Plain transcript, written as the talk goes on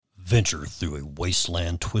Venture through a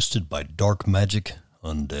wasteland twisted by dark magic,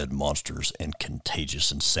 undead monsters, and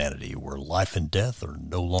contagious insanity where life and death are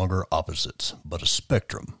no longer opposites, but a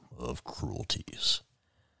spectrum of cruelties.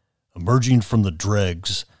 Emerging from the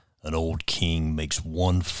dregs, an old king makes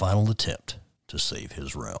one final attempt to save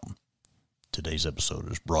his realm. Today's episode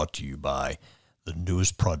is brought to you by the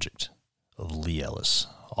newest project of Lee Ellis,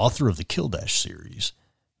 author of the Killdash series.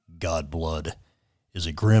 Godblood is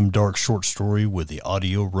a grim, dark short story with the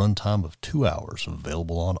audio runtime of 2 hours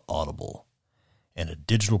available on Audible, and a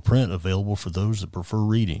digital print available for those that prefer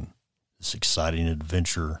reading. This exciting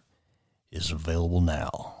adventure is available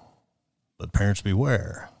now. But parents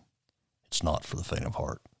beware, it's not for the faint of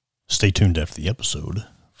heart. Stay tuned after the episode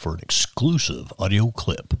for an exclusive audio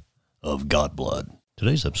clip of Godblood.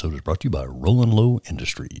 Today's episode is brought to you by Roland Low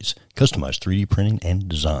Industries, customized 3D printing and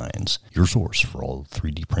designs, your source for all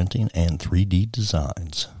 3D printing and 3D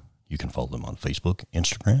designs. You can follow them on Facebook,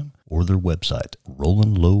 Instagram, or their website,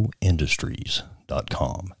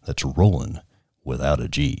 RolandLowIndustries.com. That's Roland without a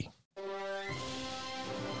G.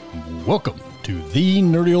 Welcome to the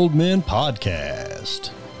Nerdy Old Men Podcast,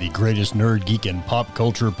 the greatest nerd, geek, and pop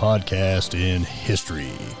culture podcast in history,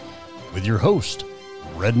 with your host,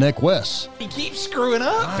 Redneck Wes. He keeps screwing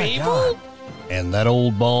up, people. God. And that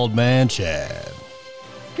old bald man, Chad.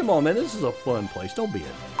 Come on, man. This is a fun place. Don't be it.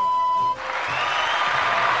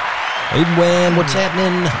 Hey, Gwen, what's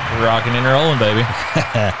happening? Rocking and rolling, baby.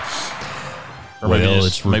 Or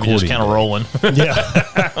maybe just kind of rolling. Yeah.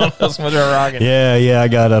 I don't know so much about rocking. Yeah. I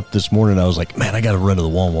got up this morning. I was like, man, I got to run to the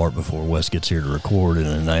Walmart before Wes gets here to record. And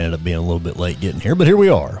then I ended up being a little bit late getting here. But here we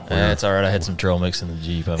are. It's all right. I had some trail mix in the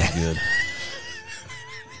Jeep. I was good.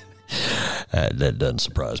 That doesn't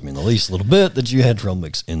surprise me in the least little bit that you had trail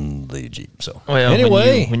mix in the Jeep. So, well,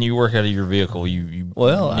 anyway, when you work out of your vehicle, you need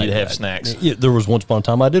to have snacks. Yeah, there was once upon a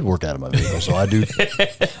time I did work out of my vehicle, so I do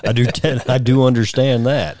understand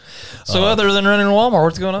that. So, other than running to Walmart,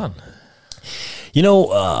 what's going on? You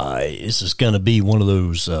know, this is going to be one of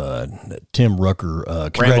those Tim Rucker.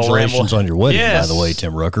 Congratulations on your wedding, by the way,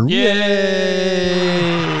 Tim Rucker.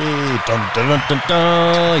 Yay! Dun, dun, dun, dun,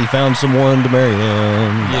 dun. You found someone to marry him.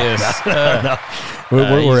 Yes. No.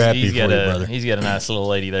 We're happy for you, brother. He's got a nice little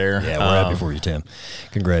lady there. Yeah, we're happy for you, Tim.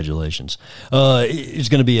 Congratulations. It's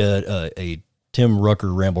going to be a Tim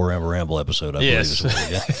Rucker Ramble episode, I believe is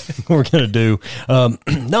what we're going to do.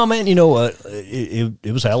 No, man, you know,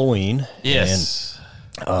 it was Halloween. Yes.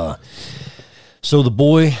 And, so the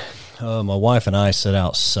boy, my wife and I sat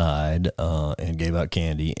outside and gave out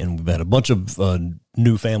candy, and we've had a bunch of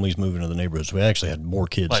new families moving into the neighborhood. So we actually had more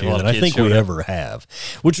kids here than I think we ever have,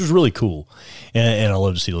 which was really cool. And I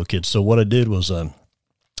love to see little kids. So what I did was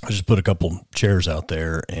I just put a couple chairs out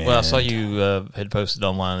there. And well, I saw you had posted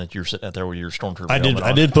online that you were sitting out there with your stormtrooper. I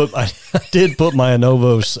did put my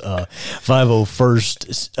Anovos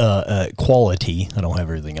 501st quality. I don't have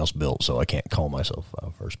everything else built, so I can't call myself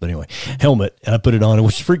 501st. But anyway, helmet, and I put it on,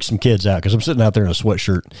 which freaked some kids out because I'm sitting out there in a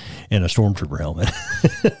sweatshirt and a stormtrooper helmet.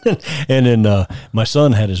 And then my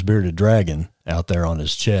son had his bearded dragon out there on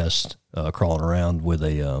his chest, crawling around with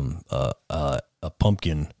a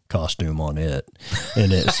pumpkin costume on it,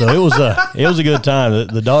 so it was a good time.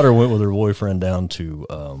 The daughter went with her boyfriend down to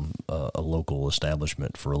a local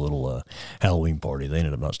establishment for a little Halloween party. They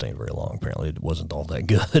ended up not staying very long. Apparently, it wasn't all that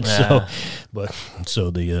good. Yeah.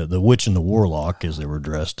 So the witch and the warlock, as they were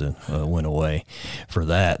dressed, went away for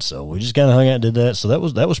that. So we just kind of hung out and did that. So that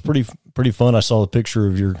was pretty fun. I saw the picture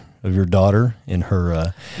of your daughter in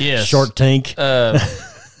her Shark Tank.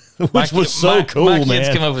 Which was so cool, man. My kids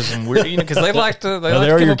come up with some weird, because they like to. They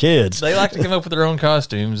like to come up with their own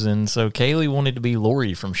costumes, and so Kaylee wanted to be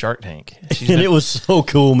Lori from Shark Tank, it was so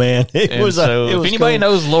cool, man. It was if anybody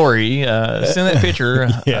knows Lori, send that picture.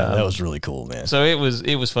 Yeah, that was really cool, man. So it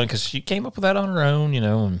was fun because she came up with that on her own,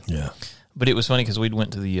 And, but it was funny because we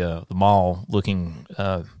went to the mall looking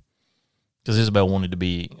because Isabel wanted to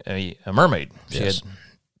be a mermaid.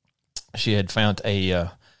 She had found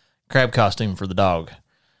a crab costume for the dog.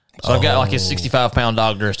 So I've got like his 65-pound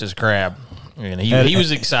dog dressed as a crab, and he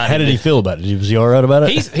was excited. How did he feel about it? Was he all right about it?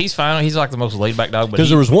 He's fine. He's like the most laid-back dog. Because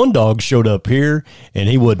there was one dog showed up here, and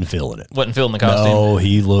he wasn't feeling it. Wasn't feeling the costume. No,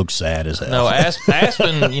 he looked sad as hell. No,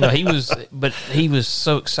 Aspen, he was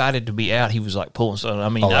so excited to be out. He was like pulling. So I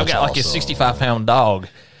mean, I've got like his 65-pound dog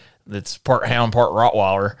that's part hound, part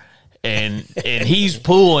Rottweiler. And he's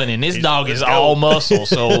pulling, and his dog is all muscle.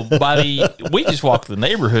 So we just walked the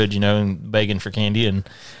neighborhood, and begging for candy,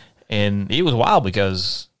 and it was wild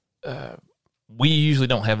because we usually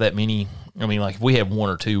don't have that many. I mean, like if we have one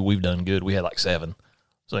or two, we've done good. We had like 7,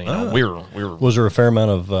 so we were. Was there a fair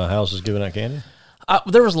amount of houses giving out candy?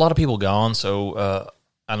 There was a lot of people gone, so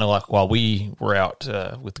I know, like, while we were out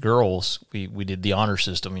with the girls, we did the honor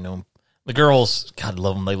system. The girls, God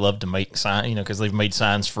love them. They love to make signs, because they've made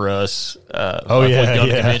signs for us. We've gone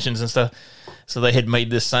to conventions and stuff. So they had made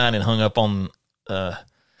this sign and hung up on the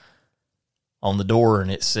door,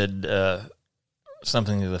 and it said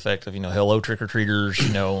something to the effect of, hello, trick-or-treaters,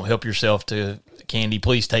 help yourself to candy,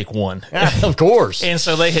 please take one. Of course. And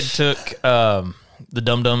so they had took the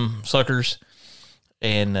dum-dum suckers,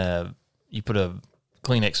 and you put a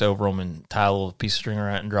Kleenex over them and tie a little piece of string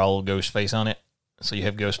around it and draw a little ghost face on it. So you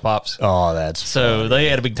have ghost pops. Oh, that's so funny. They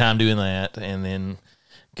had a big time doing that, and then,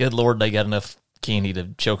 good Lord, they got enough candy to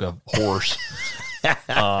choke a horse.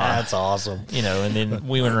 That's awesome. And then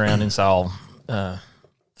we went around and saw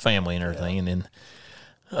family and everything, and then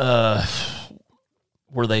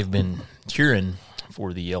where they've been cheering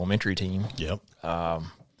for the elementary team. Yep.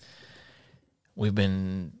 We've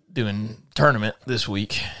been doing tournament this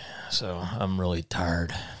week, so I'm really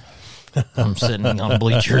tired. I'm sitting on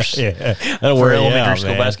bleachers for elementary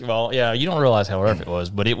school basketball. Yeah, you don't realize how rough it was,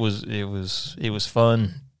 but it was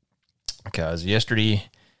fun because yesterday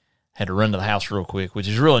had to run to the house real quick, which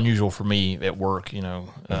is real unusual for me at work.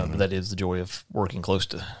 But that is the joy of working close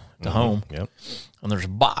to home. Yep. And there's a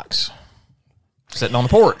box sitting on the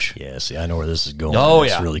porch. Yeah, see, I know where this is going. Oh,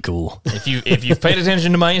 it's yeah. really cool. If you've paid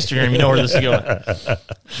attention to my Instagram, you know where this is going.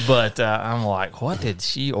 But I'm like, what did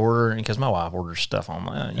she order? Because my wife orders stuff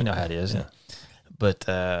online. You know how it is. Yeah. But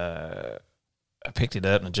I picked it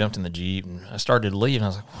up and I jumped in the Jeep and I started to leave. And I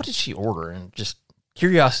was like, what did she order? And just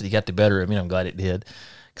curiosity got the better of me. I'm glad it did.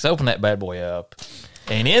 Because I opened that bad boy up.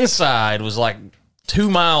 And inside was like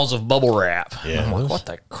 2 miles of bubble wrap. Yeah. I'm like, what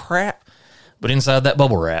the crap? But inside that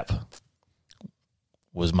bubble wrap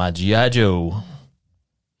was my G.I. Joe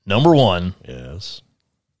 #1. Yes.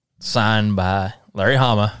 Signed by Larry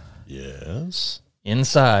Hama. Yes.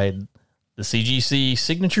 Inside the CGC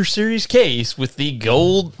Signature Series case with the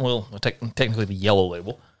gold, technically the yellow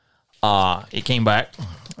label. It came back.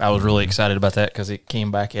 I was really excited about that because it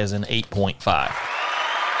came back as an 8.5.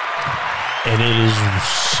 And it is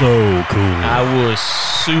so cool. I was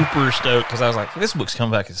super stoked because I was like, if this book's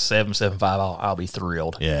coming back as 7.75, I'll be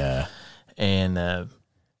thrilled. Yeah. And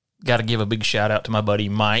got to give a big shout out to my buddy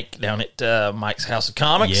Mike down at Mike's House of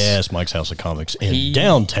Comics. Yes, Mike's House of Comics in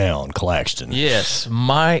downtown Claxton. Yes,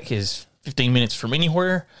 Mike is 15 minutes from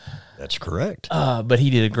anywhere. That's correct. But he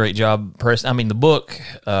did a great job. The book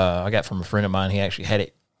I got from a friend of mine. He actually had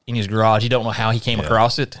it in his garage. You don't know how he came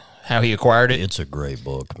across it, how he acquired it. It's a great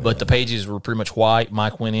book, man. But the pages were pretty much white.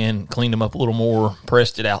 Mike went in, cleaned them up a little more,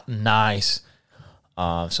 pressed it out nice.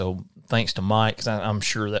 So thanks to Mike, 'cause I'm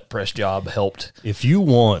sure that press job helped. If you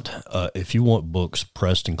want books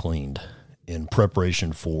pressed and cleaned in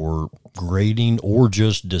preparation for grading or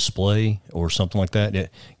just display or something like that,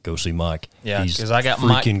 go see Mike. Yeah, he's 'cause I got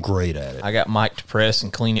freaking great at it. I got Mike to press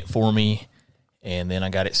and clean it for me, and then I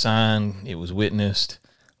got it signed. It was witnessed,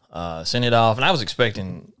 sent it off, and I was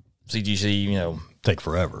expecting CGC, Take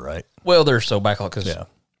forever, right? well, they're so backlogged because, Yeah,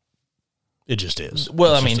 it just is.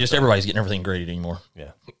 well, It's I mean, just everybody's getting everything graded anymore.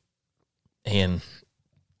 Yeah. And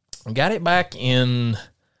I got it back in a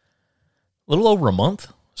little over a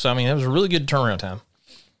month. So, I mean, that was a really good turnaround time.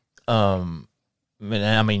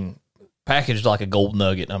 I mean, packaged like a gold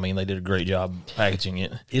nugget. I mean, they did a great job packaging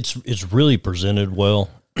it. It's really presented well.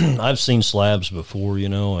 I've seen slabs before,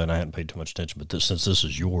 and I hadn't paid too much attention. But since this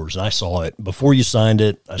is yours, I saw it before you signed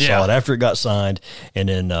it. I saw it after it got signed, and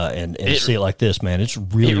then and see it like this, man. It's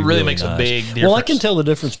really, it really makes nice. a big difference. Well, I can tell the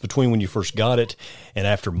difference between when you first got it and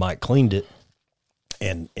after Mike cleaned it.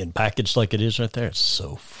 And packaged like it is right there, it's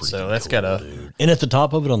so freaking So that's cool, got dude. And at the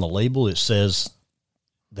top of it on the label, it says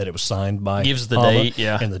that it was signed by gives the Hama date,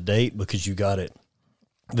 yeah, and the date because you got it.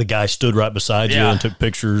 The guy stood right beside you and took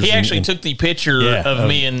pictures. He actually took the picture of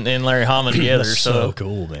me and Larry Hama together. So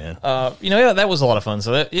cool, man. That was a lot of fun.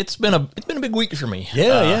 So it's been a big week for me.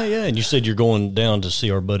 Yeah. And you said you're going down to see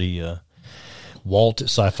our buddy Walt at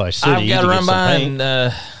Sci-Fi City. I've got to run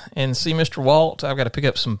by and see Mr. Walt. I've got to pick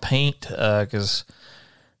up some paint because.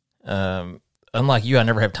 Unlike you, I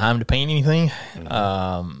never have time to paint anything.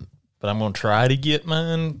 But I'm going to try to get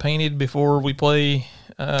mine painted before we play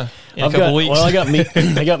in a couple weeks. Well,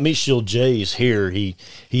 I got Meat Shield Jay's here. He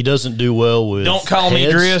doesn't do well with. Don't call me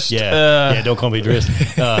Drist. Yeah, don't call me Drist.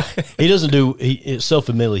 He doesn't do.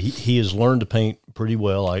 Self-admittedly, he has learned to paint pretty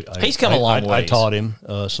well. He's come a long way. I taught him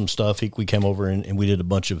some stuff. We came over and we did a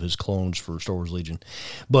bunch of his clones for Star Wars Legion,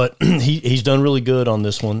 but he's done really good on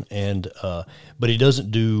this one. And but he doesn't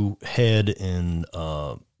do head and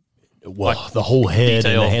Well, like the whole head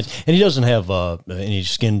detail. and the hands. And he doesn't have any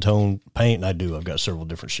skin tone paint, and I do. I've got several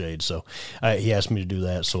different shades. So he asked me to do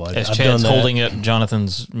that. So I've Chad's done that. holding up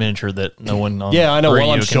Jonathan's miniature that no one on Yeah, I know. radio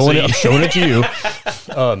Well, I'm can showing see. it. I'm showing it to you.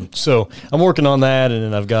 So I'm working on that, and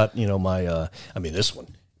then I've got my. this one.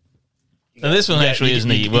 And this one actually is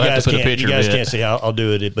neat. We'll have to put a picture You guys of it. can't see. I'll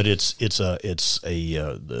do it, but it's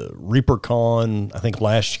the Reaper Con. I think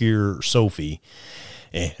last year Sophie,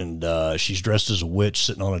 and she's dressed as a witch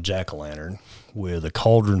sitting on a jack-o'-lantern with a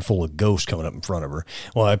cauldron full of ghosts coming up in front of her.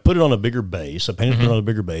 Well, I put it on a bigger base. I painted it on a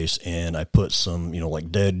bigger base, and I put some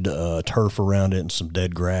like dead turf around it and some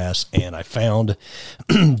dead grass, and I found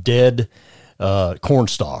dead corn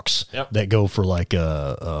stalks that go for like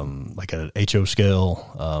an HO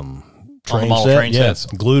scale. Train sets.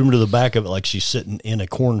 Glued them to the back of it like she's sitting in a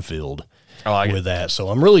cornfield with that. So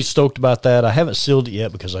I'm really stoked about that. I haven't sealed it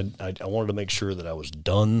yet because I wanted to make sure that I was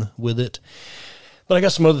done with it. But I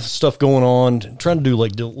got some other stuff going on, trying to do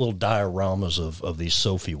like little dioramas of these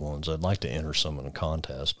Sophie ones. I'd like to enter some in a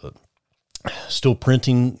contest, but still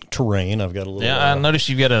printing terrain. I've got a little. Yeah, I noticed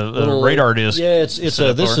you've got a radar disc. Yeah, this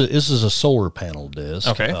is a solar panel disc.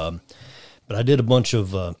 Okay. But I did a bunch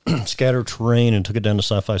of scatter terrain and took it down to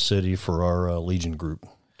Sci-Fi City for our Legion group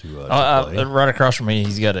to play. Right across from me,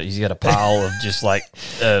 he's got a pile of just like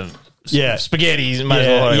spaghettis. Might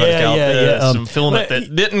as well some filament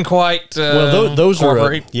that didn't quite. Those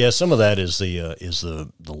are some of that is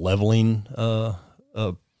the leveling.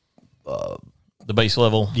 The base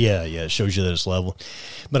level. Yeah, it shows you that it's level.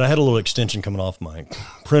 But I had a little extension coming off my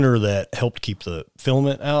printer that helped keep the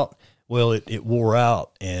filament out. Well, it wore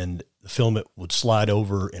out, and the filament would slide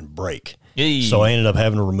over and break. Yay. So I ended up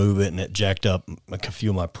having to remove it, and it jacked up a few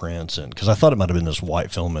of my prints. And because I thought it might have been this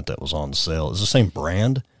white filament that was on sale. It's the same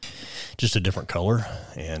brand, just a different color.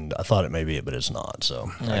 And I thought it may be it, but it's not.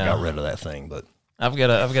 So I got rid of that thing. But I've got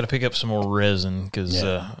to pick up some more resin because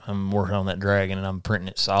I'm working on that dragon and I'm printing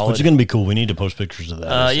it solid. Which is going to be cool. We need to post pictures of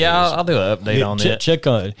that. I'll do an update on that. Check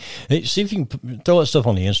on it. See if you can throw that stuff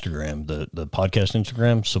on the Instagram, the podcast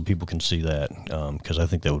Instagram, so people can see that because I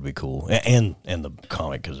think that would be cool. And the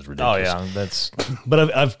comic because it's ridiculous. Oh yeah, that's.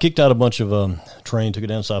 But I've kicked out a bunch of terrain, took it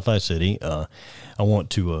down to Sci-Fi City. I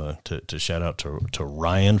want to shout out to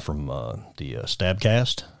Ryan from the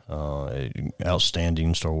Stabcast.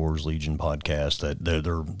 Outstanding Star Wars Legion podcast that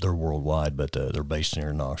they're worldwide, but they're based here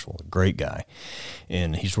in Knoxville. Great guy,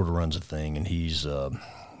 and he sort of runs a thing, and he's sort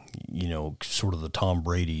of the Tom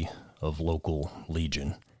Brady of local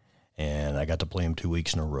Legion. And I got to play him 2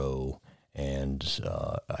 weeks in a row, and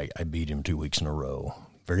I beat him 2 weeks in a row.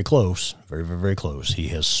 Very close, very, very, very close. He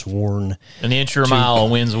has sworn an inch or a mile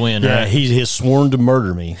wins win. Yeah, right? He has sworn to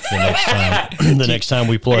murder me the next time. The next time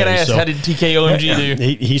we play. I gotta ask, how did TKOMG do?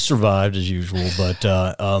 He survived as usual, but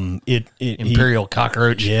Imperial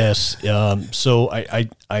cockroach. Yes. So I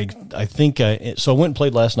think I went and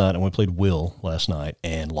played last night. I went and played Will last night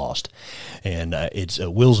and lost. And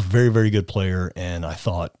Will's a very, very good player, and I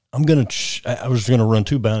thought I was gonna run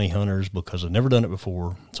 2 bounty hunters because I've never done it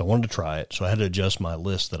before, so I wanted to try it. So I had to adjust my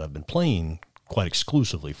list that I've been playing quite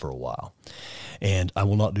exclusively for a while, and I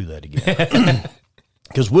will not do that again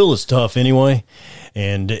because Will is tough anyway,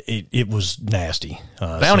 and it was nasty.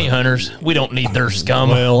 Bounty hunters, we don't need their scum.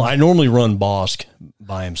 Well, I normally run Bosk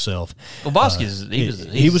by himself. Well, Bosk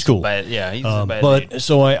he was cool. Bad. Yeah, he's a bad but dude.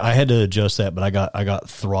 So I had to adjust that, but I got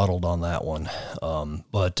throttled on that one.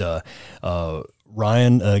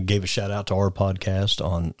 Ryan gave a shout out to our podcast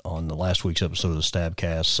on the last week's episode of the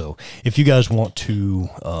Stabcast. So if you guys want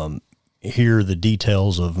to hear the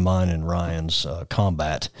details of mine and Ryan's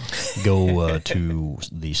combat, go to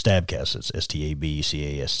the Stabcast. It's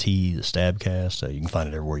STABCAST, the Stabcast. You can find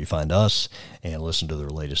it everywhere you find us and listen to their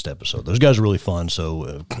latest episode. Those guys are really fun.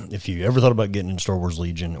 So if you ever thought about getting in Star Wars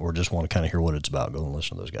Legion or just want to kind of hear what it's about, go and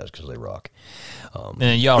listen to those guys because they rock.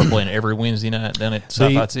 And y'all are playing every Wednesday night down at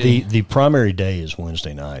Sci-Fi City? The primary day is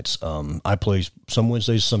Wednesday nights. I play some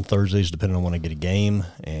Wednesdays, some Thursdays, depending on when I get a game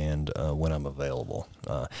and when I'm available.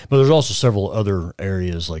 But there's also several other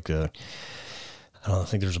areas like I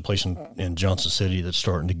think there's a place in Johnson City that's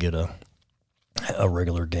starting to get a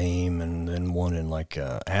regular game, and then one in like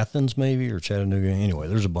Athens maybe or Chattanooga. Anyway,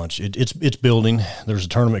 there's a bunch. It's building. There's a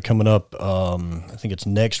tournament coming up. I think it's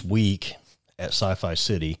next week at Sci-Fi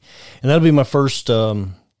City, and that'll be my first.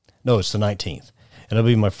 No, it's the 19th, and it'll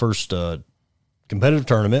be my first competitive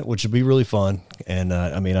tournament, which would be really fun. And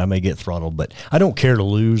I may get throttled, but I don't care to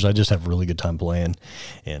lose. I just have a really good time playing.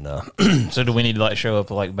 And so, do we need to like show up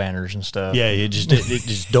with like banners and stuff? Yeah, it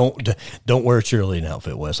just don't wear a cheerleading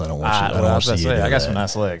outfit, Wes. I don't want you. I don't want to see it. I got some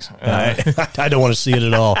nice legs. I don't want to see it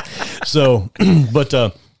at all. So,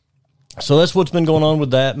 but So that's what's been going on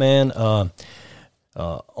with that, man.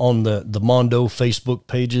 On the Mondo Facebook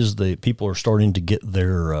pages, the people are starting to get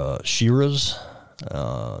their Shiras,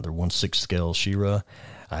 their 1/6 scale Shira.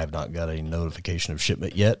 I have not got a notification of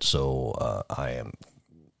shipment yet, so I am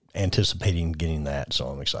anticipating getting that. So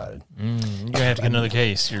I'm excited. You're gonna have to get another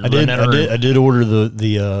case. I did order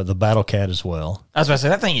the Battle Cat as well. I was about to say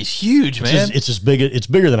that thing is huge, man. It's as big. It's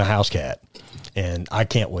bigger than a house cat. And I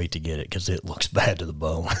can't wait to get it because it looks bad to the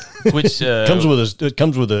bone. Which comes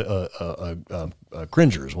with a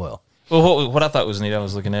cringer as well. Well, what I thought was neat, I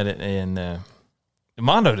was looking at it, and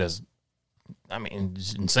Mondo does. I mean,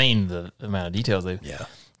 it's insane the amount of details they've. Yeah.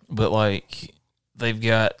 But like, they've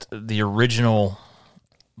got the original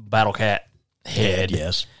Battle Cat head,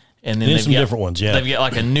 yes, and then they've some got different ones. Yeah, they've got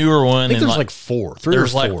like a newer one. I think and there's like four. Three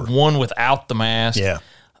there's or four. like one without the mask. Yeah.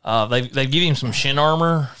 They've given him some shin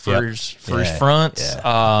armor for his fronts. Yeah.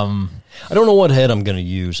 I don't know what head I'm going to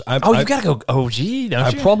use. You got to go OG, don't you?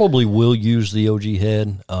 I probably will use the OG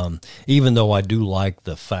head, even though I do like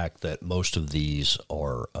the fact that most of these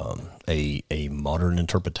are a modern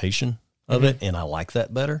interpretation of it, and I like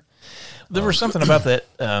that better. There was something about that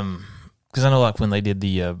because I know, like when they did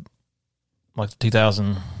the like the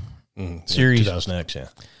 2000 series, 2000X, yeah.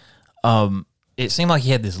 It seemed like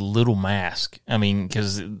he had this little mask. I mean,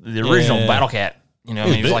 because the original Battle Cat, you know, I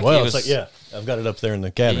mean, it was like, well, it's like, yeah, I've got it up there in the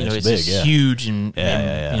cabinet. You know, it's big, big, huge and you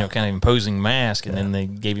know, kind of imposing mask, and then they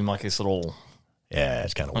gave him like this little,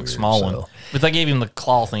 it's kind of like weird, small one. But they gave him the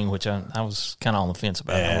claw thing, which I was kind of on the fence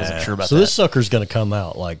about. I wasn't sure about. So this sucker's going to come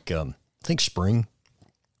out like I think spring.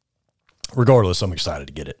 Regardless, I'm excited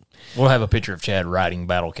to get it. We'll have a picture of Chad riding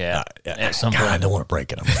Battle Cat at some point. I don't want to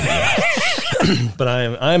break it. But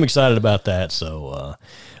I am excited about that. So,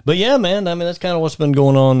 but yeah, man. I mean, that's kind of what's been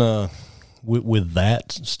going on with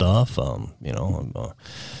that stuff. You know,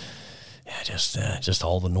 just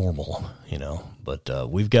all the normal. You know, but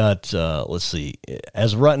we've got let's see.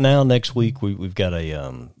 As of right now, next week we've got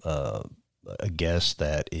a guest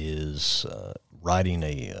that is writing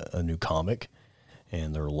a new comic,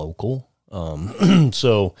 and they're local.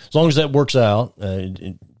 So as long as that works out,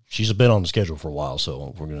 she's been on the schedule for a while,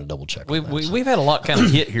 so we're going to double check. We've had a lot kind of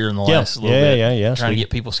hit here in the last little bit. Yeah. Trying to get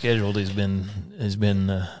people scheduled has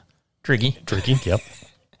been tricky. Yep.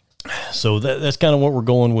 So that's kind of what we're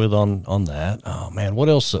going with on that. Oh man, what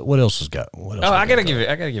else has got? I gotta give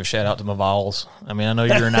a shout out to my Vols. I mean, I know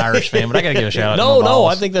you're an Irish fan, but I gotta give a shout out. to my No,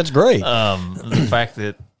 Vols. I think that's great. The fact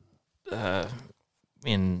that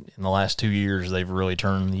in the last 2 years they've really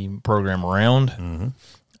turned the program around.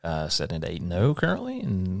 Setting at 8-0 currently,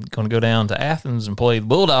 and going to go down to Athens and play the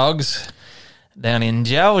Bulldogs down in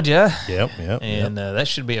Georgia. Yep. And that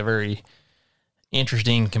should be a very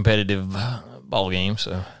interesting, competitive ball game.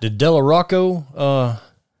 So, did Della Rocco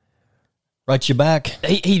write you back?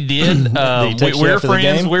 He did. We're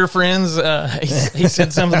friends. We're friends. He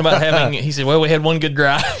said something about having. He said, "Well, we had one good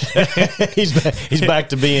drive." He's back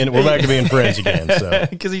to being. We're back to being friends again. So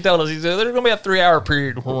because he told us, he said, "There's going to be a 3-hour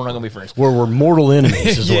period where we're not going to be friends. Where we're mortal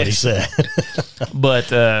enemies," is what he said. But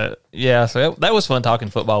so that was fun talking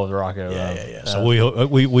football with Rocco. Yeah. So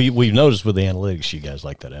we've noticed with the analytics, you guys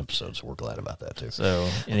like that episode, so we're glad about that too. So,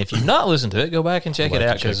 and if you've not listened to it, go back and check it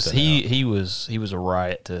out because he was a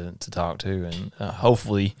riot to talk to, and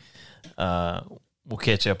hopefully we'll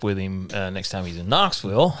catch up with him next time he's in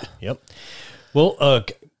Knoxville. Yep. Well,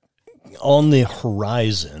 on the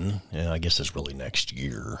horizon, and I guess it's really next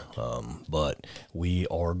year, but we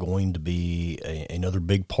are going to be another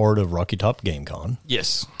big part of Rocky Top Game Con.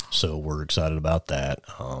 Yes. So we're excited about that.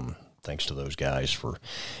 Thanks to those guys for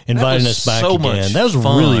inviting us back so again. That was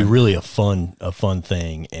fun. really a fun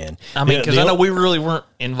thing. And I mean, because I know we really weren't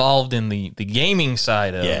involved in the gaming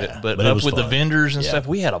side of it, but it up was with fun. the vendors and stuff,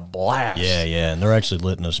 we had a blast. Yeah, and they're actually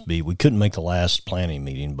letting us be. We couldn't make the last planning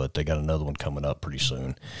meeting, but they got another one coming up pretty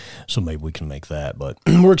soon, so maybe we can make that. But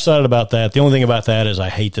we're excited about that. The only thing about that is I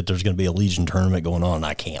hate that there's going to be a Legion tournament going on and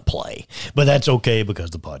I can't play, but that's okay because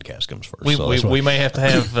the podcast comes first. We may have to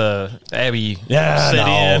have Abby sit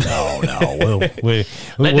in. No.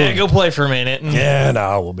 We'll go play for a minute.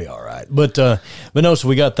 We'll be all right. But no, so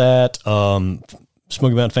we got that.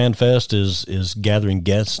 Smoky Mountain Fan Fest is gathering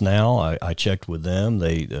guests now. I checked with them.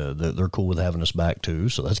 They're cool with having us back too,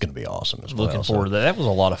 so that's going to be awesome as well. Looking forward to that. That was a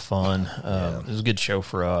lot of fun. It was a good show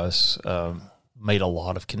for us. Made a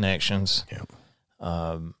lot of connections.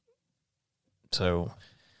 Yeah. So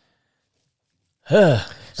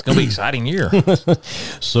it's going to be an exciting year.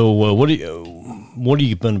 So what are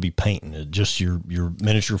you going to be painting? Just your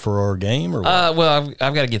miniature for our game, or what? Well,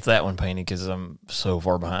 I've got to get that one painted because I'm so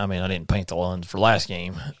far behind. I mean, I didn't paint the ones for last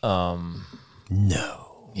game.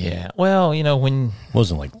 No. Yeah. Well, when... It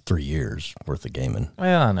wasn't like 3 years worth of gaming.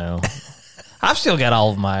 Well, I know. I've still got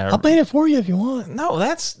all of my... I'll paint it for you if you want. No,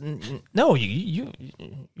 no. You're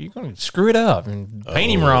going to screw it up and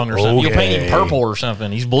paint him wrong or something. Okay. You'll paint him purple or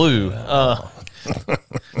something. He's blue.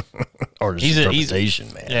 Artist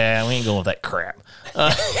interpretation, man. Yeah, we ain't going with that crap.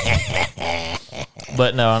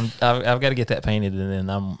 But no, I've got to get that painted, and then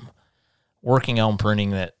I'm working on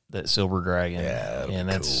printing that silver dragon. Yeah, and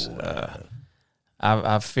that's cool,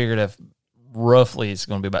 I've figured roughly it's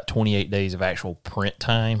going to be about 28 days of actual print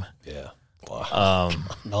time. Yeah. Wow.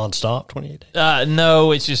 Non-stop, 28 days?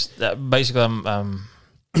 No, it's just basically I'm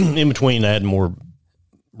in between adding more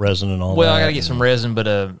resin and all that. Well, I got to get some resin, but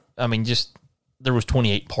there was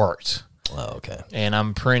 28 parts. Oh, okay. And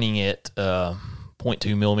I'm printing it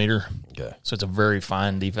 0.2 millimeter. Okay. So it's a very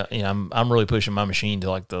fine defect. I'm really pushing my machine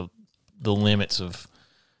to like the limits of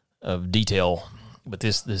detail. But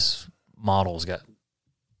this model's got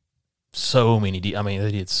so many.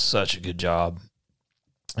 They did such a good job,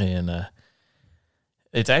 and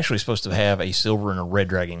it's actually supposed to have a silver and a red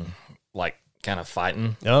dragon like kind of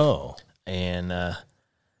fighting. Oh. And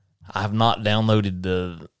I've not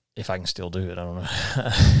downloaded if I can still do it, I don't know.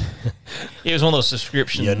 It was one of those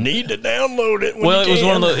subscription. You need to download it.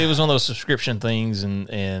 It was one of those subscription things,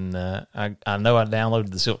 and I know I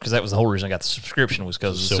downloaded the silver because that was the whole reason I got the subscription was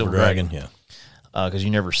because of the Silver Dragon. Yeah, because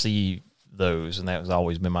you never see those, and that has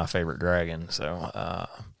always been my favorite dragon. So,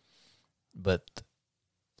 but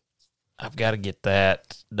I've got to get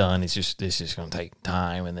that done. It's just going to take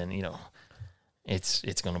time, and then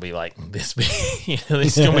it's going to be like this big.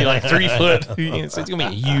 It's going to be like 3 foot. It's going to be a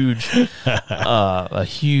huge.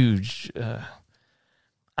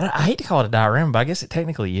 I hate to call it a diorama, but I guess it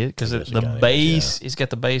technically is because the base. It's got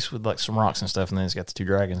the base with like some rocks and stuff, and then it's got the 2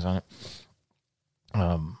 dragons on it.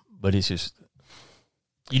 But it's just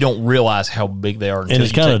you don't realize how big they are, and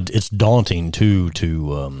it's daunting too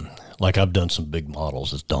to. Like I've done some big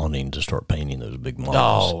models. It's daunting to start painting those big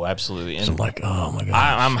models. Oh, absolutely. And so I'm like, oh my god,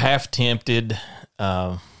 I'm half tempted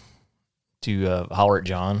to holler at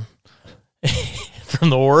John from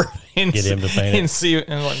the wharf and get him to paint and see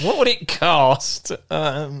and like what would it cost?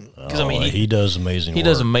 Because he does amazing. He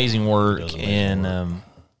does amazing work, and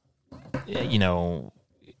it's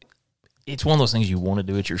one of those things you want to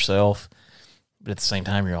do it yourself, but at the same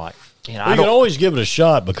time you're like. You can always give it a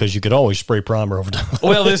shot because you could always spray primer over time.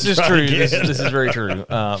 Well, this is true. This is very true.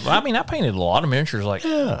 I painted a lot of miniatures, like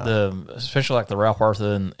especially like the Ralph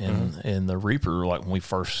Arthur and the Reaper, like when we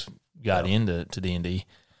first got into D&D.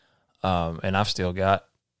 And I've still got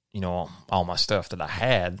all my stuff that I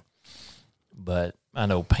had, but I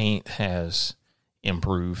know paint has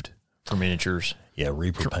improved for miniatures. Yeah,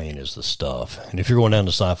 Reaper paint is the stuff. And if you're going down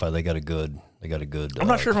to sci-fi, they got a good. I'm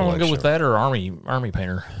not sure if I'm going to go with that or Army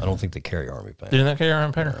Painter. I don't think they carry Army Painter. Didn't they carry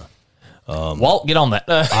Army Painter? Walt, get on that.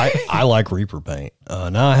 I like Reaper paint.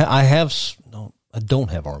 Now I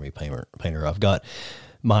don't have Army Painter. I've got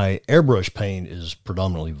my airbrush paint is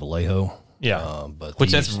predominantly Vallejo. Yeah, but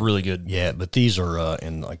that's really good. Yeah, but these are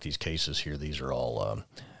in like these cases here. These are all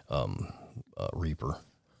Reaper.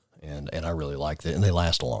 And I really like that, and they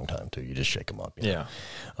last a long time too. You just shake them up. Yeah,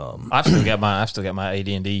 I've still got my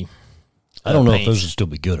AD&D. I don't know if those would still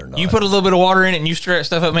be good or not. You put a little bit of water in it, and you stir that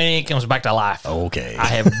stuff up, man, it comes back to life. Okay, I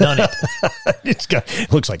have done it.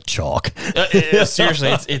 It looks like chalk.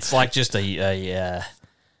 Seriously, it's like just it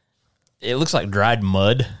looks like dried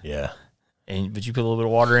mud. Yeah, but you put a little bit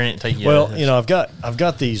of water in it and take. I've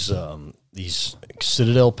got these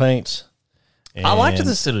Citadel paints. I liked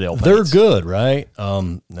the Citadel paints. They're good, right?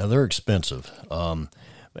 Now they're expensive.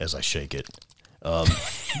 As I shake it.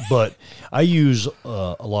 But I use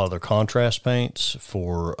a lot of their contrast paints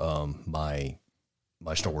for my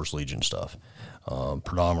Star Wars Legion stuff.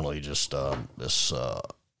 Predominantly just this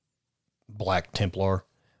Black Templar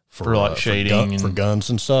for like shading for guns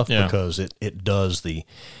and stuff, yeah. Because it does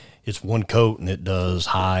it's one coat and it does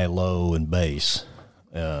high, low, and base.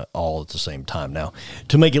 All at the same time. Now,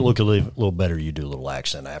 to make it look a little better, you do a little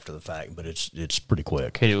accent after the fact, but it's pretty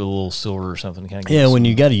quick. Hit it with a little silver or something. When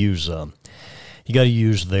you got to use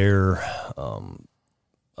their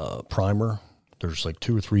primer. There's like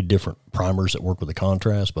 2 or 3 different primers that work with the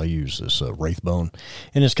contrast. But I use this Wraithbone,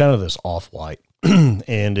 and it's kind of this off-white,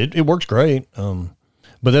 and it works great.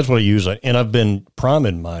 But that's what I use, and I've been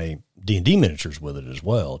priming my D&D miniatures with it as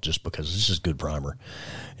well, just because it's just good primer.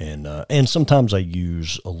 And sometimes I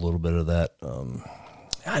use a little bit of that. And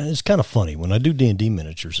it's kind of funny. When I do D&D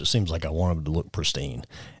miniatures, it seems like I want them to look pristine.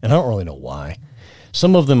 And I don't really know why.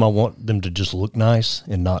 Some of them I want them to just look nice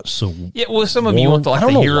and not so. Yeah, well, some of you want the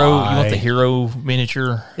hero. You want the hero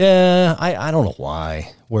miniature. Yeah, I don't know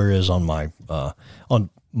why. Whereas on my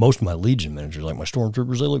most of my Legion miniatures, like my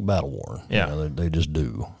Stormtroopers, they look battle worn. Yeah. You know, they just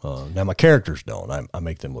do. Now my characters don't. I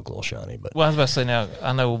make them look a little shiny. But well, I was about to say, now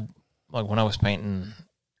I know, like when I was painting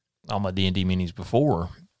all my D&D minis before,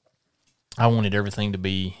 I wanted everything to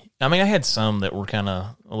be. I mean, I had some that were kind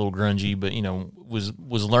of a little grungy, but you know, was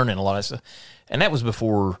learning a lot of stuff, and that was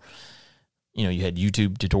before. You know, you had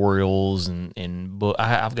YouTube tutorials and book.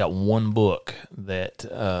 I've got one book that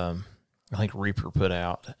I think Reaper put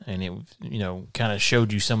out, and it, you know, kind of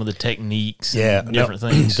showed you some of the techniques, and different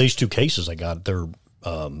things. These two cases I got, they're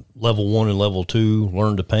level 1 and level 2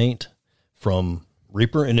 learn to paint from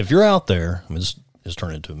Reaper. And if you're out there, I mean, this is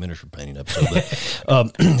turned into a miniature painting episode,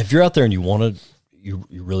 but if you're out there and you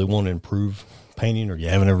really want to improve painting, or you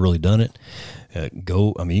haven't ever really done it,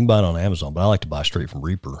 go. I mean, you can buy it on Amazon, but I like to buy straight from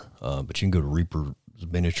Reaper. But you can go to Reaper's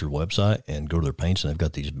miniature website and go to their paints, and they've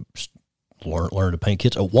got these learn to paint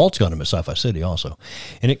kits. Oh, Walt's got them at Sci-Fi City also,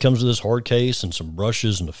 and it comes with this hard case and some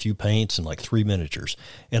brushes and a few paints and like 3 miniatures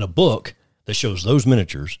and a book that shows those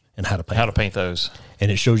miniatures and how to paint those. And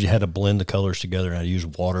it shows you how to blend the colors together and how to use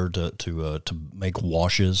water to make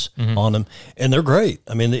washes on them. And they're great.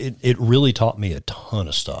 I mean, it really taught me a ton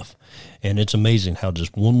of stuff. And it's amazing how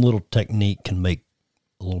just one little technique can make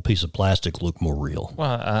a little piece of plastic look more real.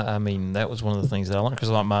 Well, I mean, that was one of the things that I learned, because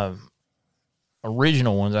like my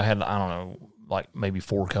original ones, I had, I don't know, like maybe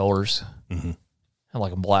 4 colors. Mm-hmm.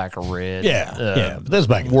 Like a black or red. Yeah. But that's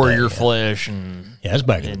back in the Warrior day, flesh and that's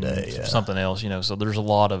back in the day. Yeah. Something else, you know. So there's a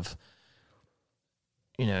lot of,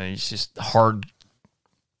 you know, it's just hard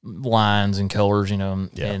lines and colors, you know.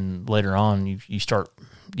 And later on, you start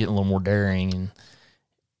getting a little more daring,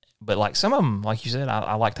 but like some of them, like you said,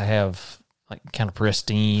 I like to have like kind of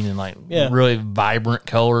pristine and like really vibrant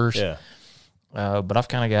colors. Yeah. But I've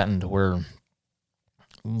kind of gotten to where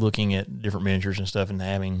looking at different miniatures and stuff and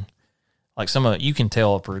having. Like some of you can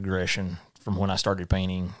tell a progression from when I started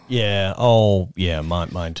painting. Yeah. Oh, yeah.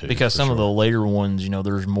 Mine too. Because some of the later ones, you know,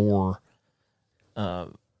 there's more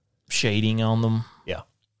shading on them. Yeah.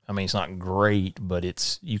 I mean, it's not great, but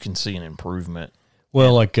you can see an improvement.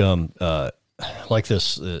 Well, like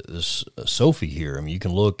this Sophie here. I mean, you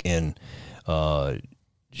can look and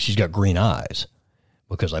she's got green eyes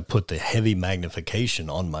because I put the heavy magnification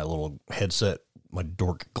on my little headset. My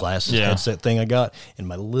dork glasses headset thing I got, and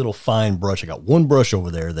my little fine brush. I got one brush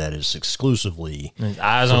over there that is exclusively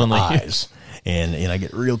eyes only. Eyes. And I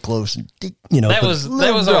get real close and you know that was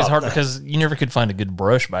always hard because you never could find a good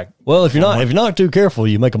brush back. Well, if you're not too careful,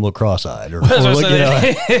 you make them look cross-eyed or look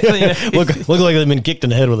like they've been kicked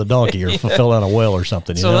in the head with a donkey or fell down a well or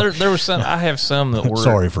something. So there was some. I have some that were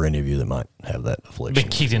sorry for any of you that might have that affliction.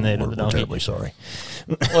 Been kicked in the head with a donkey. Terribly sorry.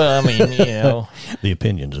 Well, I mean, you know, the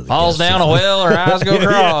opinions of the falls guests down a well or eyes go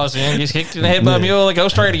across and gets kicked in the head by a mule and go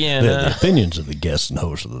straight again. The opinions of the guests and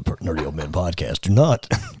hosts of the Nerdy Old Men podcast do not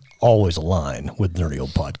always align with Nerdy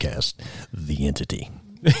Old Podcast, the entity.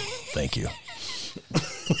 Thank you.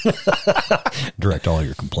 Direct all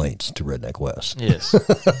your complaints to Redneck West. Yes,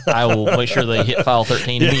 I will make sure they hit file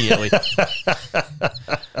 13 immediately.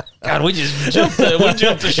 God, we jumped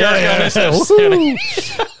the shark on this episode.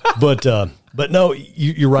 But no,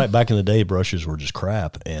 you're right. Back in the day, brushes were just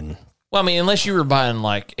crap. And well, I mean, unless you were buying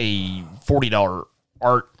like a $40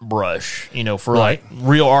 art brush, you know, for like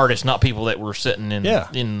real artists, not people that were sitting in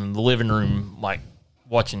the living room like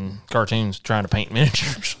watching cartoons trying to paint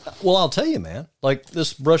miniatures. Well, I'll tell you, man. Like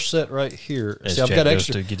this brush set right here. See, I've got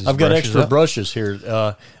extra up. brushes here.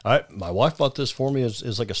 My wife bought this for me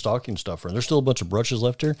as like a stocking stuffer, and there's still a bunch of brushes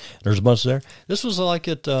left here. There's a bunch there. This was like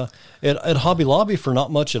at Hobby Lobby for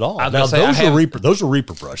not much at all. Now those are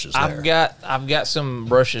Reaper brushes. I've got some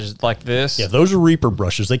brushes like this. Yeah, those are Reaper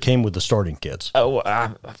brushes. They came with the starting kits. Oh,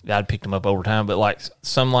 I'd picked them up over time, but like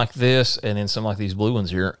some like this, and then some like these blue ones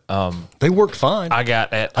here. They worked fine. I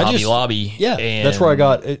got at Hobby Lobby. Yeah, that's where I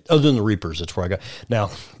got it. Other than the Reapers, that's where I got.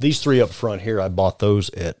 Now, these 3 up front here, I bought those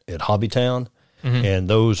at Hobbytown, and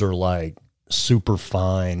those are like super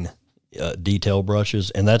fine detail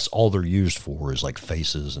brushes, and that's all they're used for is like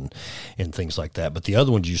faces and things like that. But the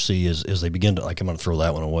other ones you see is they begin to, like, I'm going to throw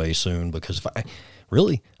that one away soon because I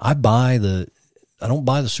don't buy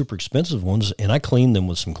the super expensive ones, and I clean them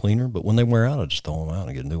with some cleaner, but when they wear out, I just throw them out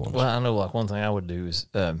and get new ones. Well, I know like one thing I would do is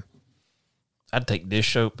I'd take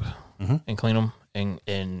dish soap and clean them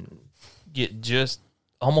and get just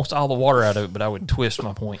almost all the water out of it, but I would twist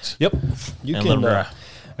my points. Yep. You can let them dry.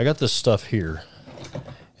 I got this stuff here,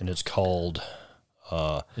 and it's called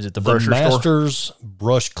is it the Masters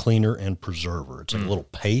Brush Cleaner and Preserver. It's like a little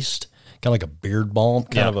paste, kind of like a beard balm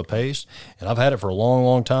kind of a paste, and I've had it for a long,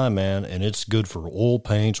 long time, man, and it's good for oil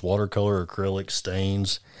paints, watercolor, acrylic,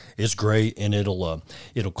 stains. It's great, and it'll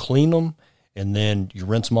clean them, and then you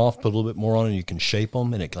rinse them off, put a little bit more on, and you can shape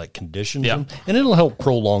them, and it like conditions them, and it'll help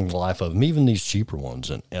prolong the life of them, even these cheaper ones.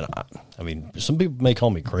 And I mean, some people may call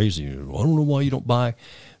me crazy. I don't know why you don't buy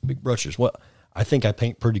big brushes. Well, I think I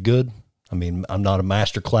paint pretty good. I mean, I'm not a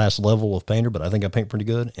master class level of painter, but I think I paint pretty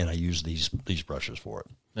good, and I use these brushes for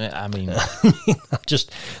it. I mean, I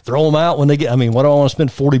just throw them out when they get. I mean, what do I want to spend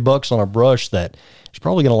 $40 on a brush that is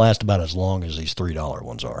probably going to last about as long as these $3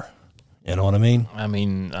 ones are? You know what I mean? I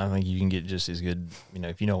mean, I think you can get just as good,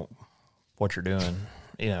 if you know what you're doing,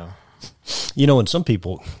 and some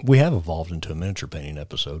people, we have evolved into a miniature painting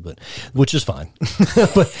episode, which is fine.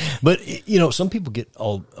 but some people get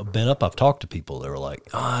all bent up. I've talked to people that are like,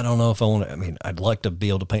 I don't know if I want to. I mean, I'd like to be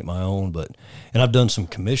able to paint my own, and I've done some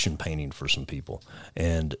commission painting for some people,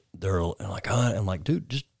 and they're like, I'm like, dude,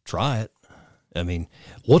 just try it. I mean,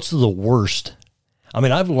 what's the worst? I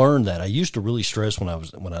mean, I've learned that. I used to really stress when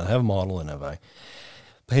I have a model and if I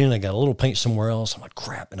painted, I got a little paint somewhere else. I'm like,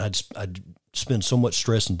 crap. And I'd spend so much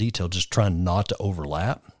stress and detail just trying not to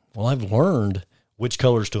overlap. Well, I've learned which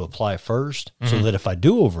colors to apply first so that if I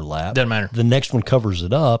do overlap, doesn't matter. The next one covers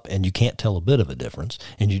it up and you can't tell a bit of a difference.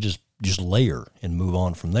 And you just layer and move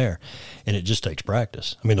on from there. And it just takes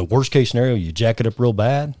practice. I mean, the worst case scenario, you jack it up real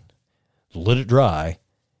bad, let it dry,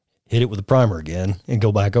 hit it with a primer again, and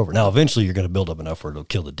go back over. Now, eventually, you're going to build up enough where it'll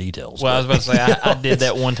kill the details. Well, I was about to say, I did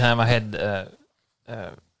that one time. I had,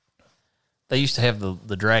 they used to have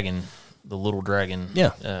the dragon, the little dragon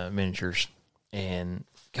miniatures, and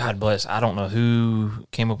God bless, I don't know who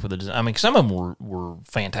came up with the design. I mean, some of them were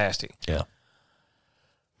fantastic. Yeah.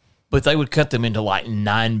 But they would cut them into like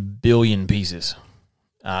 9 billion pieces.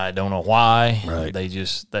 I don't know why. Right.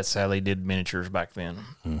 That's how they did miniatures back then.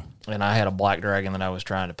 And I had a black dragon that I was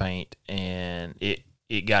trying to paint, and it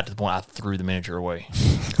got to the point I threw the miniature away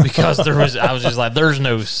because I was just like, there's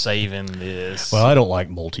no saving this. Well, I don't like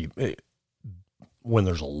when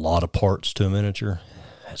there's a lot of parts to a miniature.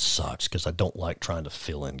 That sucks because I don't like trying to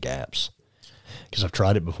fill in gaps because I've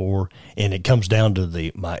tried it before, and it comes down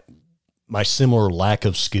to my similar lack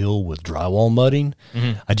of skill with drywall mudding.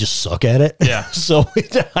 I just suck at it. Yeah. So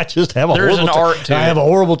I just have a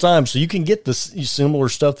horrible time. So you can get this similar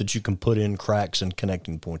stuff that you can put in cracks and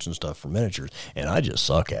connecting points and stuff for miniatures, and I just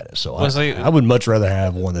suck at it. So I would much rather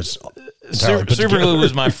have one that's Super Glue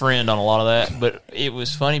was my friend on a lot of that, but it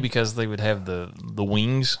was funny because they would have the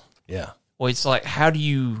wings. Yeah. Well, it's like, how do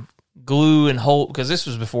you glue and hold? Because this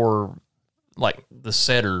was before like the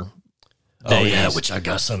setter. Oh yeah, which I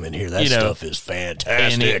got some in here. That stuff is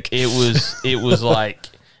fantastic. And it was like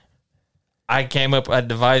I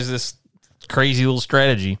devised this crazy little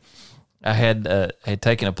strategy. I had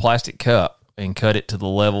taken a plastic cup and cut it to the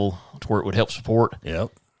level to where it would help support. Yep.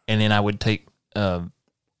 And then I would take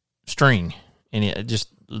string and it just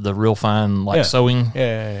the real fine sewing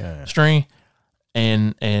string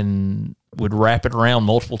and would wrap it around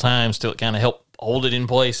multiple times till it kind of helped hold it in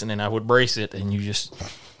place, and then I would brace it, and you just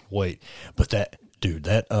wait. But that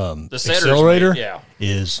the accelerator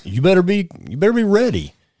is you better be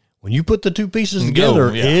ready when you put the two pieces together.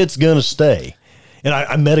 It's gonna stay. And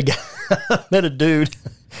I met a guy, a dude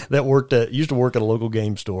that used to work at a local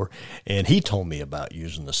game store, and he told me about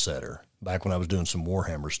using the setter back when I was doing some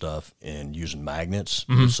Warhammer stuff and using magnets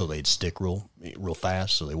so they'd stick real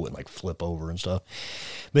fast so they wouldn't like flip over and stuff.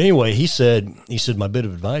 But anyway, he said my bit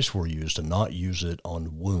of advice for you is to not use it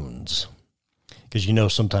on wounds.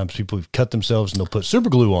 Because, sometimes people cut themselves and they'll put super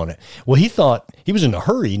glue on it. Well, he thought he was in a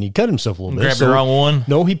hurry and he cut himself a little bit. Grabbed the wrong one?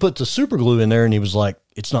 No, he put the super glue in there and he was like,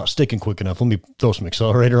 it's not sticking quick enough. Let me throw some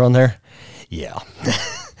accelerator on there. Yeah.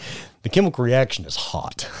 The chemical reaction is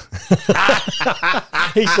hot.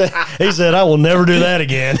 He said, I will never do that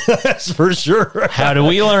again. That's for sure. How do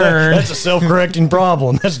we learn? That's a self-correcting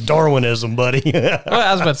problem. That's Darwinism, buddy. Well,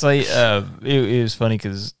 I was about to say, it was funny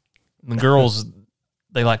because the girls,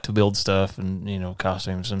 they like to build stuff and,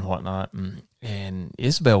 costumes and whatnot. And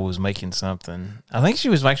Isabel was making something. I think she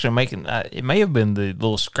was actually making, it may have been the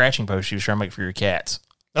little scratching post she was trying to make for your cats.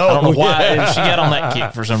 Oh, I don't know why she got on that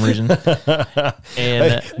kick for some reason.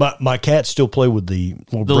 And my cats still play with the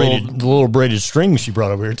little braided string she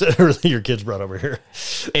brought over here, or your kids brought over here.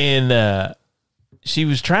 And she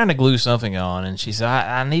was trying to glue something on, and she said,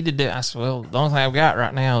 I need to do. I said, well, the only thing I've got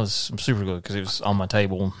right now is some super glue because it was on my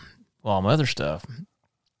table with all my other stuff.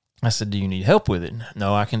 I said, do you need help with it?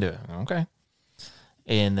 No, I can do it. Okay.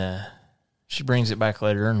 And she brings it back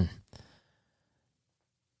later, and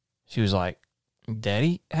she was like,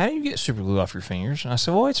 Daddy, how do you get super glue off your fingers? And I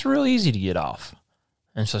said, well, it's real easy to get off.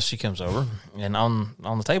 And so she comes over, and on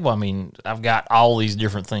the table, I've got all these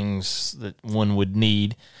different things that one would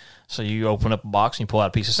need. So you open up a box and you pull out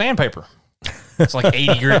a piece of sandpaper. It's like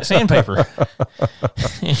 80 grit sandpaper.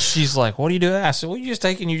 And she's like, what do you do? I said, well, you just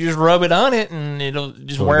take and you just rub it on it and it'll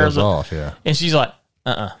just wear it off. Yeah. And she's like,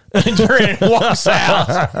 and walks out.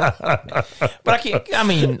 But I can't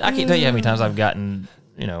tell you how many times I've gotten,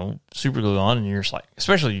 super glue on and you're just like,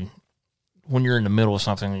 especially when you're in the middle of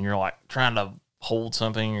something and you're like trying to hold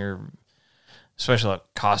something, or especially like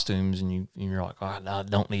costumes, and you're like, oh, I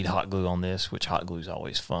don't need hot glue on this, which hot glue is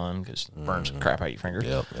always fun because it burns the crap out your finger.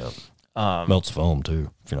 Yep. Melts foam too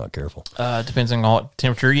if you're not careful. Depends on what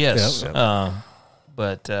temperature, yes. Yep.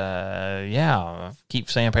 Yeah, keep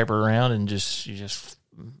sandpaper around and feels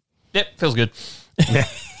good.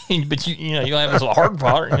 But you'll have this little hard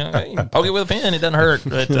part. You can poke it with a pen; it doesn't hurt.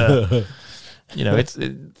 But it's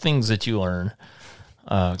things that you learn.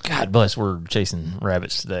 God bless, we're chasing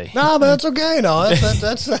rabbits today. No, but that's okay. No,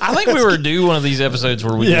 that's I think we were due one of these episodes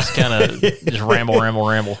where we just kind of just ramble.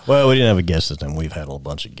 Well, we didn't have a guest this time. We've had a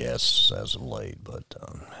bunch of guests as of late, but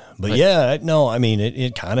yeah, no, I mean,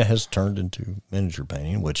 it kind of has turned into miniature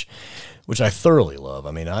painting, which I thoroughly love.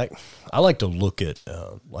 I mean, I like to look at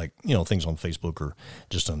things on Facebook or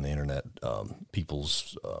just on the internet,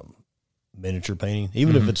 people's miniature painting,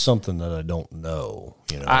 even if it's something that I don't know.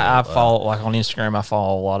 I follow on Instagram. I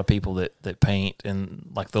follow a lot of people that paint, and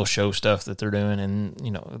like they'll show stuff that they're doing, and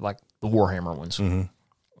like the Warhammer ones.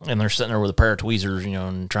 Mm-hmm. And they're sitting there with a pair of tweezers,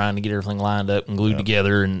 and trying to get everything lined up and glued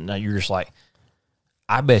together, and you're just like,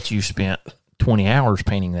 I bet you spent 20 hours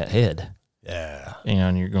painting that head. Yeah.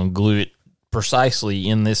 And you're going to glue it precisely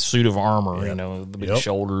in this suit of armor, the big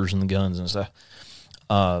shoulders and the guns and stuff.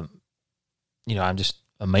 I'm just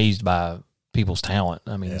amazed by people's talent.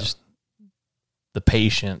 I mean, just the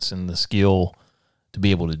patience and the skill to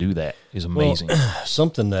be able to do that is amazing. Well,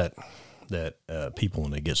 something that people,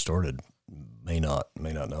 when they get started, may not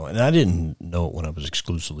know. And I didn't know it when I was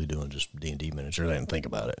exclusively doing just D&D miniatures. I didn't think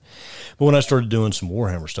about it. But when I started doing some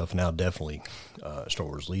Warhammer stuff, now definitely Star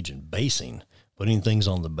Wars Legion, basing, putting things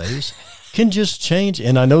on the base can just change.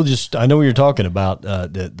 And I know what you're talking about,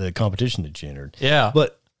 the competition that you entered. Yeah.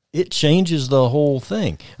 But it changes the whole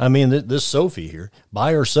thing. I mean, this Sophie here,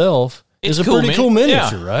 by herself, is a pretty cool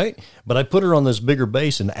miniature, right? But I put her on this bigger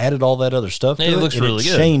base and added all that other stuff to it. It looks really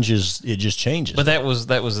good. It just changes. But that was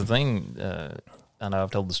the thing. I know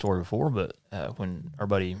I've told the story before, but when our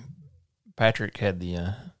buddy Patrick had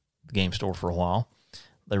the game store for a while,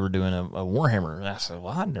 they were doing a Warhammer. And I said,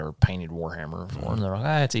 well, I'd never painted Warhammer before. And they're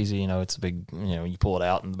like, it's easy. It's a big, you pull it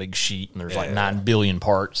out in the big sheet, and there's like 9 billion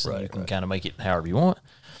parts, and you can kind of make it however you want.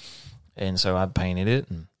 And so I painted it,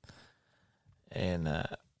 and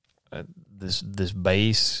this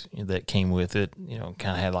base that came with it,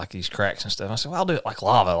 kind of had like these cracks and stuff. I said, well, I'll do it like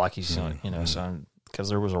lava, like he's doing, so because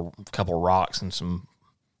there was a couple of rocks and some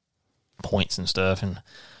points and stuff, and I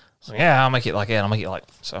was like, yeah, I'll make it like that. I'll make it like,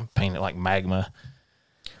 so I painted it like magma,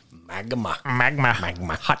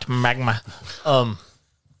 hot magma.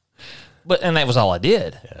 But that was all I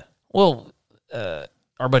did. Yeah. Well,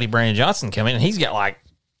 our buddy Brandon Johnson came in, and he's got like,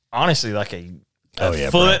 honestly, like a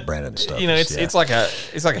foot, Brandon stuff. It's like a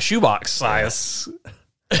shoebox size,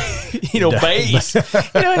 base. He's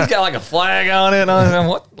got like a flag on it. And I'm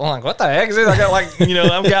like, what the heck is this? I got like,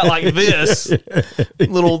 I've got like this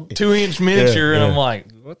little 2-inch miniature, and I'm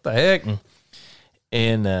like, what the heck?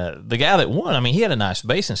 And the guy that won, I mean, he had a nice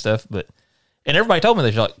base and stuff, and everybody told me,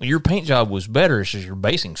 they're like, your paint job was better, it's just your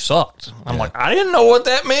basing sucked. I'm like, I didn't know what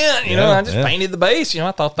that meant. I just painted the base.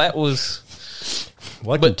 I thought that was.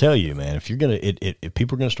 Well, I can tell you, man, if you're if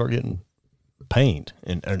people are gonna start getting paint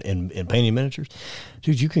and painting miniatures,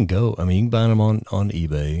 dude, you can go. I mean, you can buy them on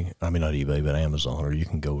eBay. I mean, not eBay, but Amazon, or you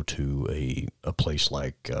can go to a place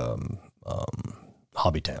like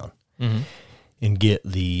Hobbytown and get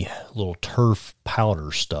the little turf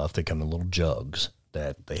powder stuff. They come in little jugs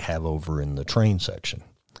that they have over in the train section,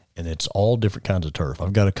 and it's all different kinds of turf.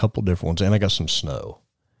 I've got a couple different ones, and I got some snow.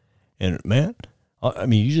 And man, I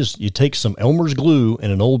mean, you take some Elmer's glue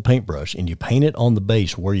and an old paintbrush, and you paint it on the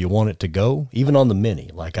base where you want it to go, even on the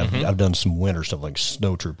mini. Like I've done some winter stuff like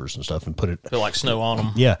snow troopers and stuff, and put it like snow on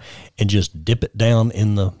them. Yeah, and just dip it down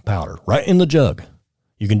in the powder, right in the jug.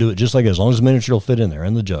 You can do it just like as long as the miniature will fit in there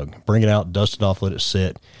in the jug. Bring it out, dust it off, let it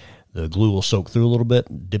sit. The glue will soak through a little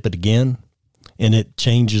bit. Dip it again, and it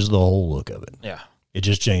changes the whole look of it. Yeah, it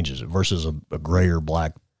just changes it versus a gray or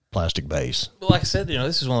black plastic base. Well, like I said,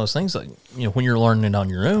 this is one of those things, like, when you're learning it on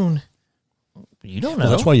your own, you don't know.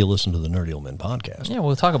 Well, that's why you listen to the Nerdy Old Men podcast. Yeah,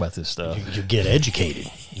 we'll talk about this stuff. You get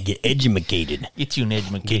educated. You get edumacated. Get you an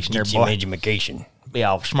education there, boy. boy. Get you an education. Be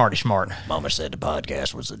all smarty smart. Mama said the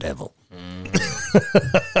podcast was the devil.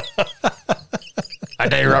 I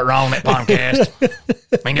tell you right wrong, that podcast.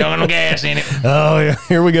 Ain't got no gas in it. Oh, yeah,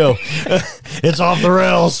 here we go. It's off the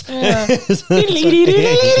rails.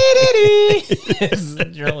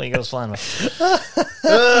 Really goes flying.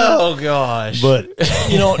 Oh gosh! But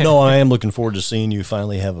no, I am looking forward to seeing you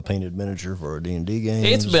finally have a painted miniature for our D&D game.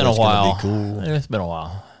 It's been a while. Be cool. It's been a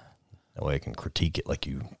while. That way I can critique it like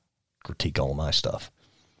you critique all my stuff.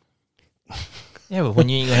 Yeah, but when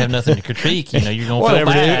you ain't gonna have nothing to critique, you're gonna feel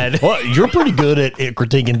bad. Well, you're pretty good at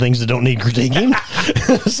critiquing things that don't need critiquing.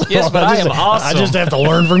 So yes, but I am awesome. I just have to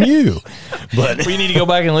learn from you. But we need to go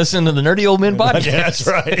back and listen to the Nerdy Old Men podcast. Yeah, that's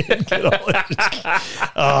right.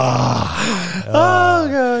 Oh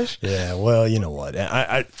gosh. Yeah. Well, you know what?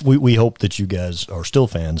 We hope that you guys are still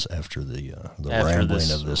fans after the rambling of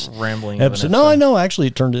this episode. No, I know. Actually,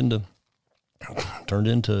 it turned into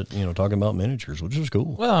talking about miniatures, which is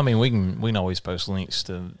cool. Well, I mean, we can always post links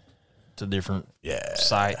to different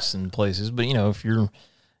sites and places, but if you're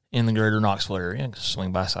in the greater Knoxville area,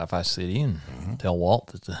 swing by Sci-Fi City and tell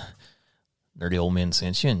Walt that the Nerdy Old Men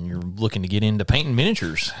sent you, and you're looking to get into painting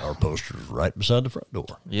miniatures. Our poster's right beside the front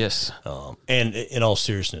door. Yes. And in all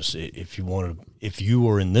seriousness, if you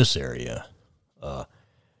are in this area,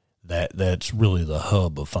 that's really the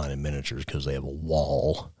hub of finding miniatures, because they have a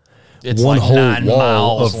wall. It's one like whole 9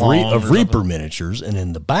 wall miles of Reaper miniatures, and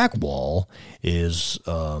in the back wall is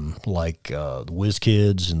the Whiz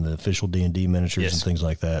Kids and the official D&D miniatures and things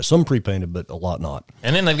like that. Some pre-painted, but a lot not.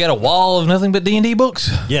 And then they've got a wall of nothing but D&D books.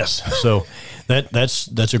 Yes, so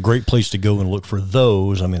that's a great place to go and look for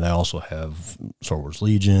those. I mean, they also have Star Wars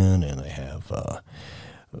Legion, and they have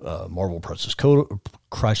Marvel Crisis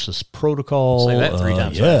Protocol. Say that 3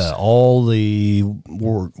 times fast. All the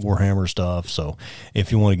Warhammer stuff. So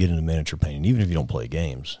if you want to get into miniature painting, even if you don't play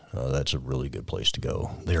games, that's a really good place to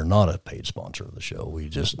go. They are not a paid sponsor of the show. We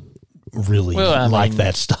just really like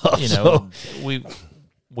that stuff.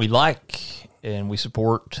 We like and we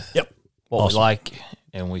support what we like,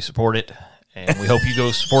 and we support it. And we hope you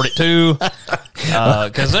go support it too,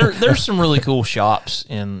 because there's some really cool shops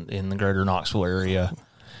in the greater Knoxville area,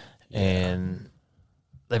 and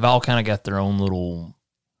they've all kind of got their own little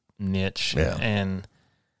niche, and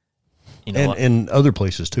in other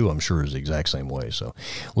places too, I'm sure is the exact same way. So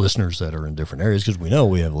listeners that are in different areas, because we know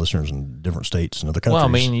we have listeners in different states and other countries. Well, I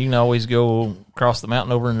mean, you can always go across the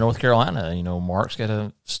mountain over in North Carolina. Mark's got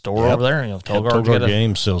a store over there. Tolgard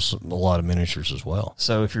Games sells a lot of miniatures as well.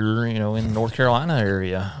 So if you're in the North Carolina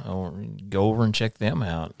area, or go over and check them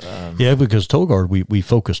out. Because Tolgard, we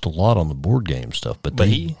focused a lot on the board game stuff, but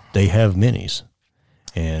they have minis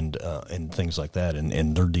and things like that,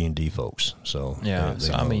 and they're D&D folks. So they're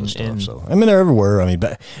everywhere. I mean,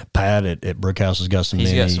 Pat at Brickhouse has got some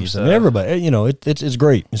minis. Got some stuff. I mean, everybody, it's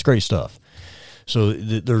great. It's great stuff. So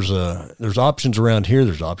there's options around here.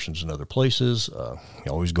 There's options in other places.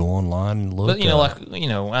 You always go online and look. But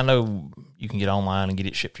I know you can get online and get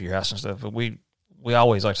it shipped to your house and stuff. But we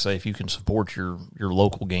always like to say, if you can support your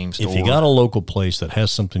local game store, if you got a local place that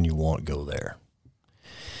has something you want, go there.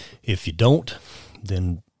 If you don't,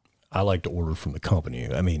 then I like to order from the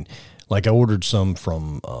company. I mean, like I ordered some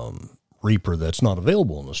from Reaper that's not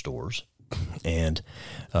available in the stores, and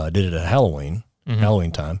did it at Halloween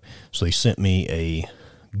time. So they sent me a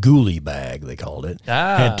ghoulie bag, they called it.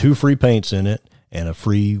 Had 2 free paints in it and a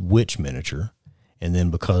free witch miniature. And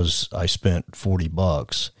then because I spent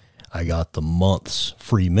 $40, I got the month's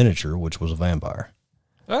free miniature, which was a vampire.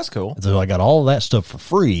 That's cool. So I got all of that stuff for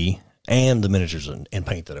free and the miniatures and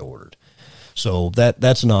paint that I ordered. So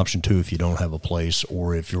that's an option too if you don't have a place,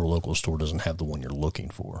 or if your local store doesn't have the one you're looking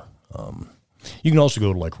for. You can also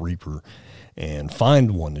go to like Reaper and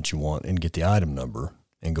find one that you want and get the item number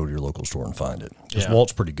and go to your local store and find it. Because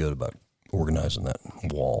Walt's pretty good about organizing that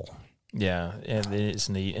wall. Yeah, and it's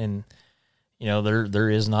neat. And there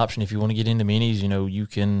is an option if you want to get into minis. You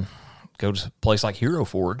can go to a place like Hero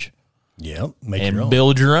Forge. Yeah, and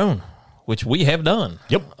build your own, which we have done.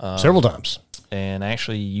 Yep, several times. And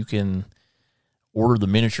actually, you can order the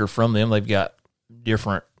miniature from them. They've got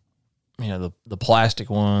different, the plastic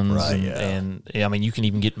ones, right? And I mean, you can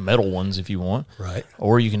even get metal ones if you want, right?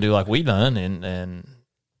 Or you can do like we done and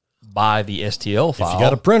buy the STL file. If you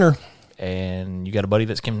got a printer and you got a buddy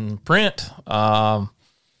that can print,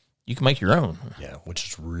 you can make your own. Yeah, which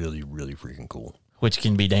is really, really freaking cool. Which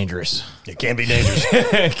can be dangerous. It can be dangerous.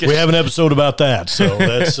 We have an episode about that, so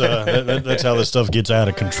that's how this stuff gets out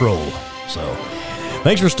of control. So,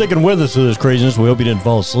 thanks for sticking with us through this craziness. We hope you didn't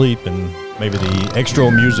fall asleep, and maybe the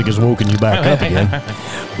extra music has woken you back up again.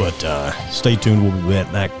 But stay tuned. We'll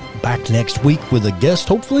be back next week with a guest,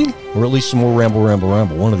 hopefully, or at least some more Ramble,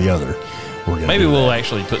 one or the other. Maybe we'll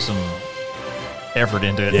actually put some effort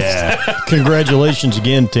into it. Yeah. Congratulations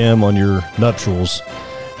again, Tim, on your nuptials.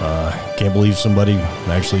 Can't believe somebody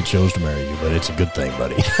actually chose to marry you, but it's a good thing,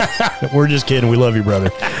 buddy. We're just kidding. We love you,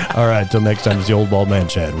 brother. All right. Till next time, it's the Old Bald Man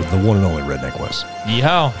Chad with the one and only Redneck Wes.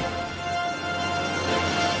 Yeehaw.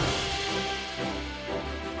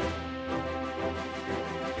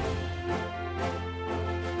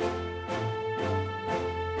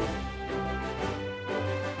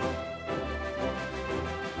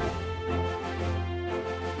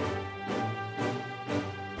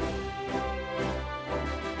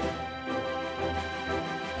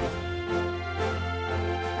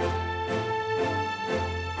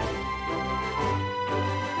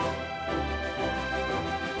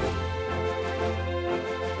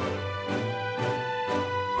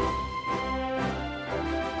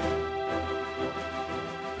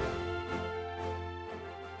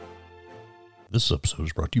 This episode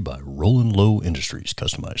is brought to you by Rollin' Low Industries,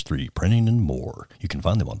 customized 3D printing and more. You can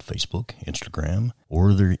find them on Facebook, Instagram,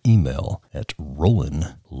 or their email at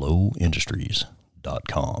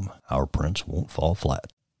rollinlowindustries.com. Our prints won't fall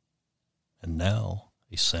flat. And now,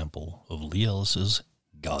 a sample of Lee Ellis's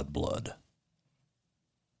God Blood.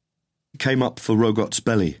 Came up for Rogot's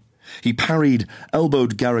belly. He parried,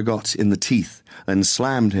 elbowed Garagot in the teeth, then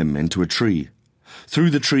slammed him into a tree. Through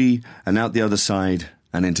the tree and out the other side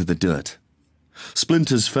and into the dirt.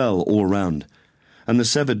 Splinters fell all around, and the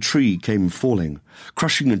severed tree came falling,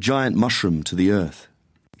 crushing a giant mushroom to the earth.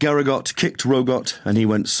 Garagot kicked Rogot, and he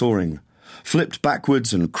went soaring, flipped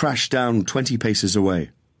backwards and crashed down 20 paces away.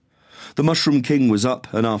 The Mushroom King was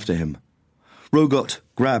up and after him. Rogot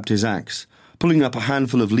grabbed his axe, pulling up a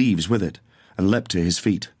handful of leaves with it, and leapt to his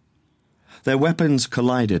feet. Their weapons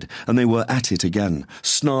collided, and they were at it again,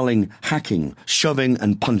 snarling, hacking, shoving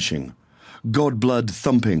and punching, god blood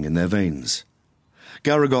thumping in their veins.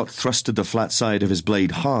 Garagot thrusted the flat side of his blade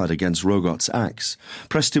hard against Rogot's axe,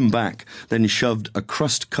 pressed him back, then shoved a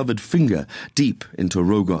crust-covered finger deep into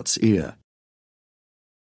Rogot's ear.